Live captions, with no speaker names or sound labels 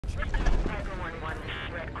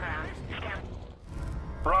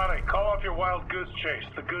Parody, call off your wild goose chase.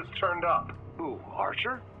 The goose turned up. Who,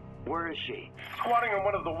 Archer? Where is she? Squatting in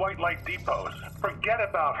one of the white light depots. Forget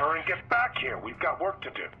about her and get back here. We've got work to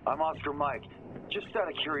do. I'm Oscar Mike. Just out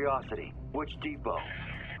of curiosity, which depot?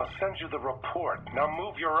 I'll send you the report. Now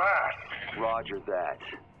move your ass. Roger that.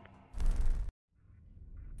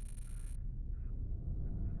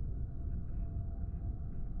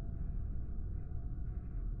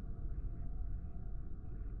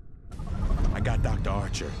 I got Dr.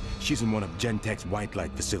 Archer. She's in one of Gentek's white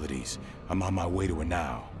light facilities. I'm on my way to her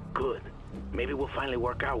now. Good. Maybe we'll finally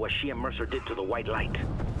work out what she and Mercer did to the white light.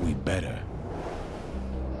 We better.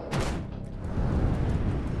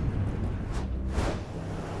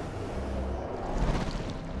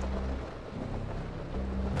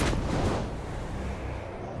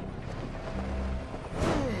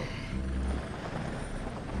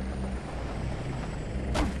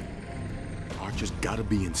 Archer's gotta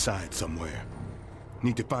be inside somewhere.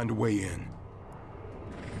 Need to find a way in.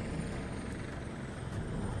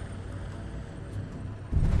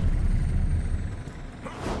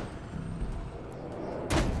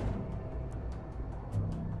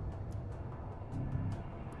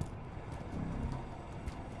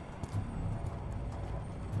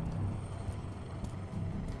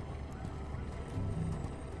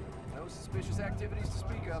 No suspicious activities to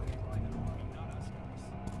speak of.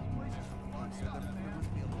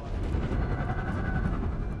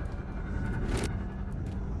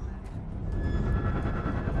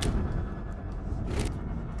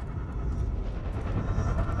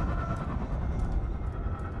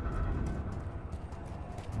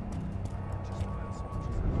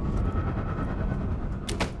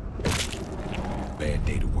 Bad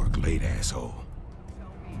day to work late, asshole.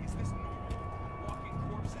 Tell me, is this normal? Walking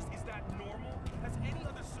corpses, is that normal? Has any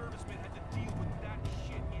other serviceman had to deal with that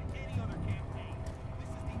shit in any other campaign? This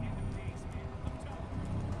is the end of days, man. I'm telling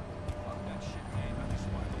you. Fuck that shit, man. I just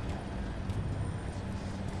want to go home.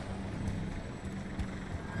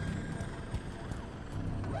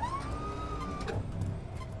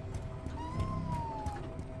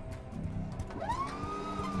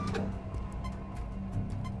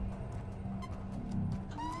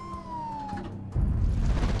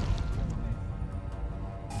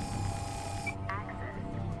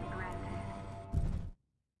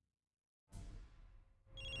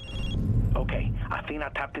 Okay, I think I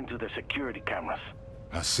tapped into the security cameras.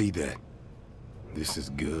 I see that. This is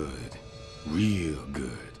good. Real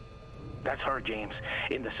good. That's her, James,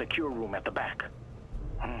 in the secure room at the back.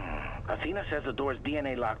 Athena says the door's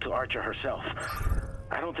DNA locked to Archer herself.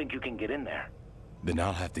 I don't think you can get in there. Then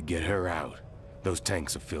I'll have to get her out. Those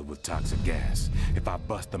tanks are filled with toxic gas. If I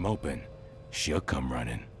bust them open, she'll come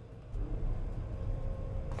running.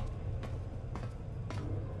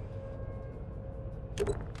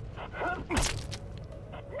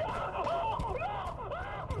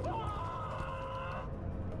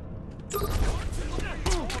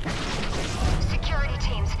 Security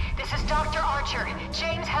teams, this is Dr. Archer.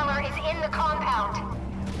 James Heller is in the compound.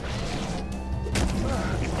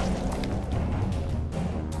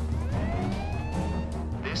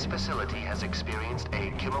 This facility has experienced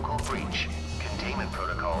a chemical breach. Containment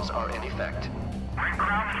protocols are in effect. Red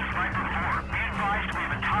Crown, this is Viper 4. Be advised we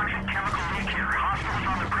have a toxic chemical leak here. Hostiles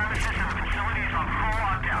on the premises and the facility is on full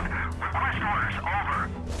lockdown. Request orders, over.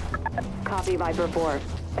 Copy, Viper 4.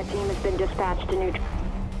 A team has been dispatched to neutral.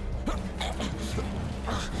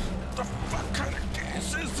 The fuck kind of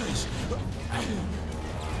gas is this?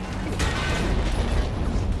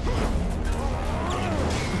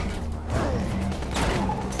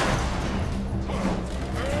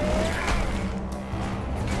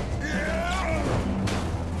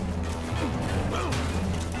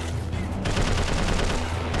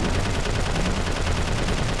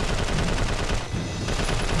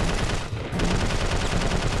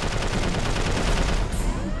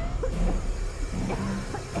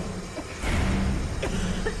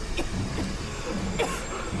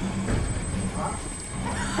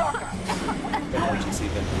 Emergency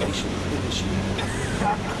ventilation initiated.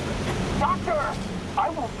 Doctor! I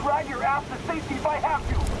will drag your ass to safety if I have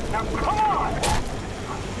to. Now come on!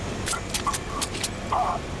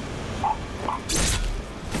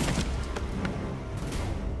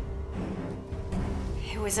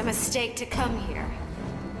 It was a mistake to come here.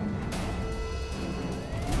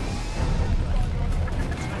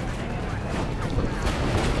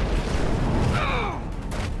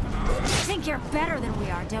 Think you're better than we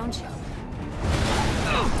are, don't you?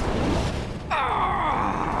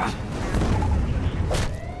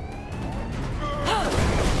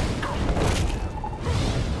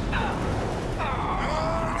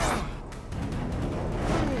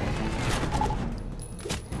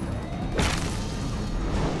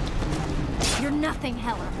 nothing,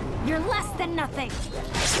 Heller. You're less than nothing.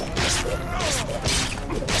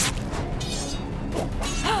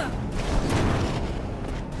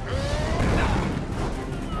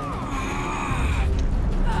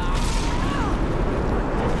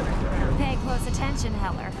 Pay close attention,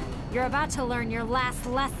 Heller. You're about to learn your last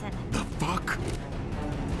lesson. The fuck?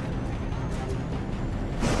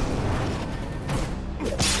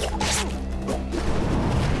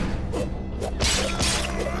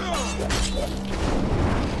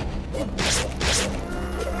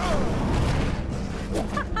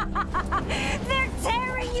 They're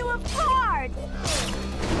tearing you apart!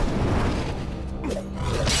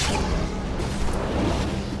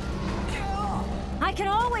 I can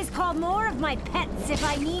always call more of my pets if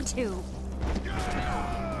I need to.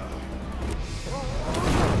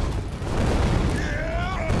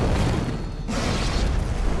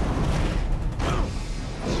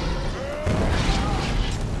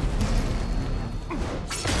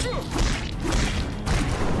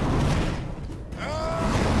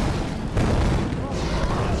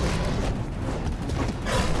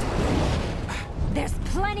 There's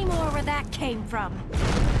plenty more where that came from.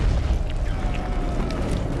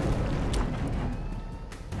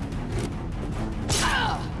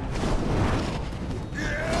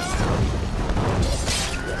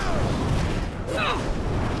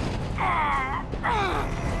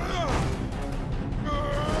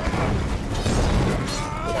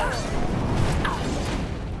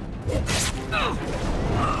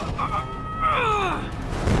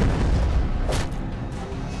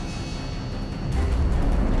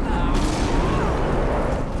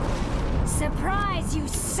 Surprise, you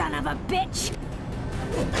son of a bitch!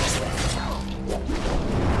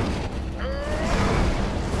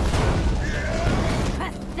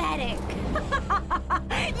 Pathetic!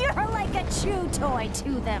 You're like a chew toy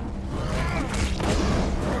to them.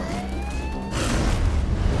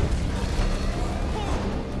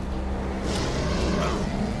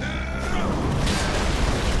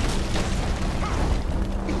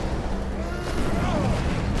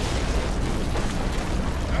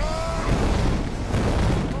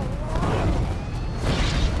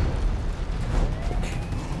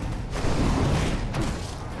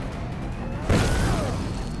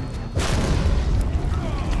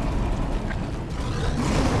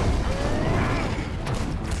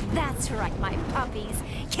 That's right, my puppies.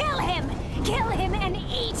 Kill him! Kill him and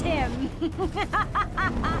eat him!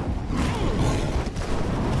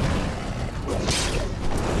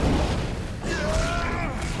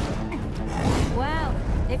 Well,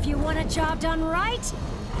 if you want a job done right...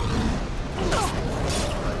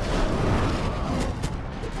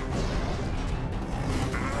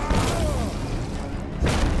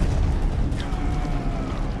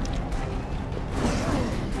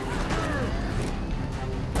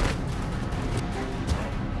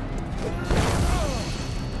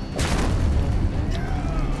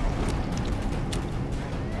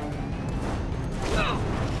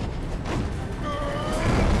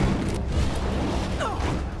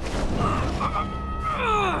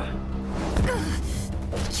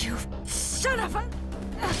 You son of a...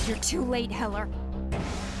 You're too late, Heller.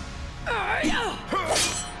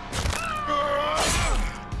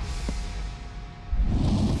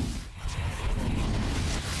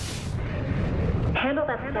 Handle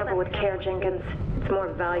that sample with care, Jenkins. It's more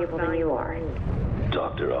valuable than you are.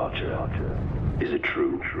 Dr. Archer, is it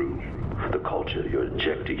true? The culture you're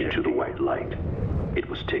injecting into the white light, it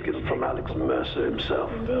was taken from Alex Mercer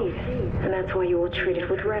himself. Indeed. And that's why you will treat it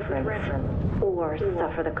with reverence. Or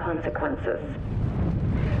suffer the consequences.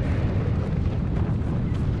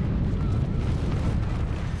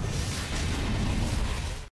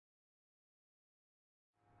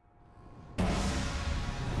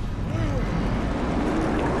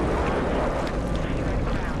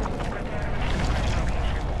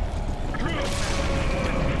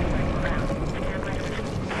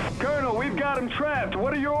 Colonel, we've got him trapped.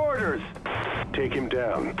 What are your orders? Take him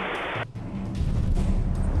down.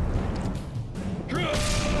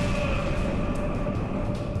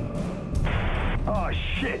 Oh,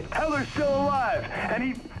 shit. Heller's still alive,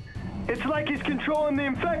 and it's like he's controlling the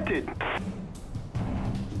infected.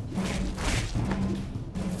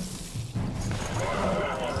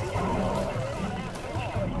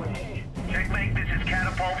 Checkmate, this is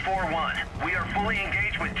Catapult 4-1. We are fully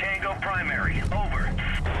engaged with Tango Primary. Over.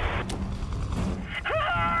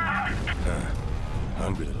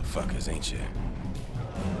 Hungry little fuckers, ain't you?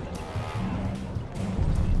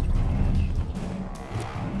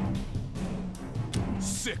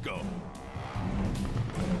 Sicko!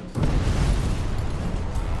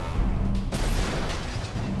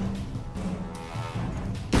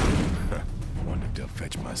 Wonder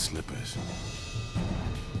my slippers.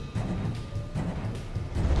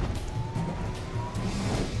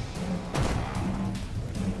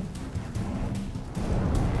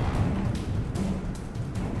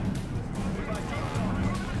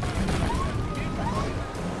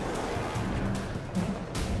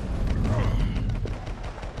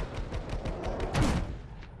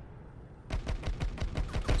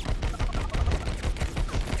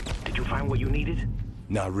 What you needed?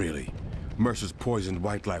 Not really. Mercer's poisoned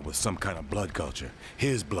white light with some kind of blood culture.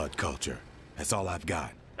 His blood culture. That's all I've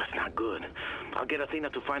got. That's not good. I'll get Athena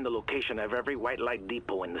to find the location of every white light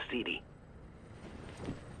depot in the city.